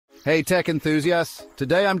Hey tech enthusiasts!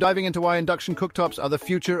 Today I'm diving into why induction cooktops are the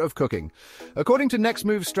future of cooking. According to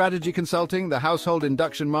NextMove Strategy Consulting, the household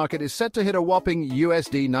induction market is set to hit a whopping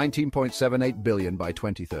USD 19.78 billion by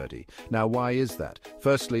 2030. Now why is that?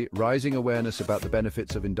 Firstly, rising awareness about the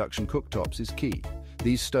benefits of induction cooktops is key.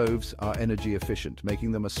 These stoves are energy efficient,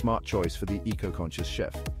 making them a smart choice for the eco-conscious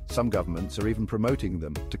chef. Some governments are even promoting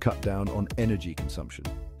them to cut down on energy consumption.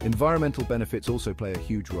 Environmental benefits also play a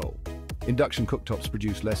huge role. Induction cooktops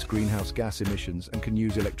produce less greenhouse gas emissions and can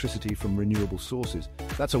use electricity from renewable sources.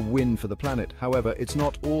 That's a win for the planet. However, it's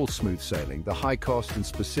not all smooth sailing. The high cost and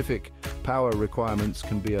specific power requirements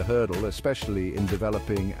can be a hurdle, especially in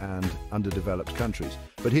developing and underdeveloped countries.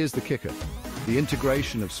 But here's the kicker. The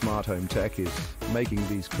integration of smart home tech is making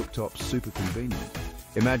these cooktops super convenient.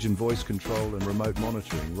 Imagine voice control and remote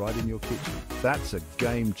monitoring right in your kitchen. That's a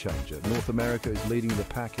game changer. North America is leading the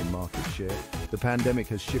pack in market share. The pandemic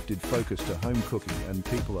has shifted focus to home cooking, and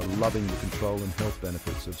people are loving the control and health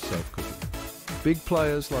benefits of self-cooking. Big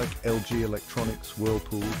players like LG Electronics,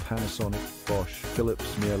 Whirlpool, Panasonic, Bosch,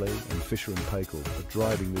 Philips, Miele, and Fisher & Paykel are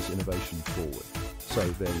driving this innovation forward. So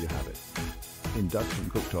there you have it. Induction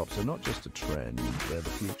cooktops are not just a trend, they're the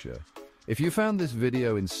future. If you found this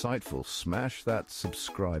video insightful, smash that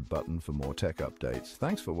subscribe button for more tech updates.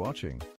 Thanks for watching.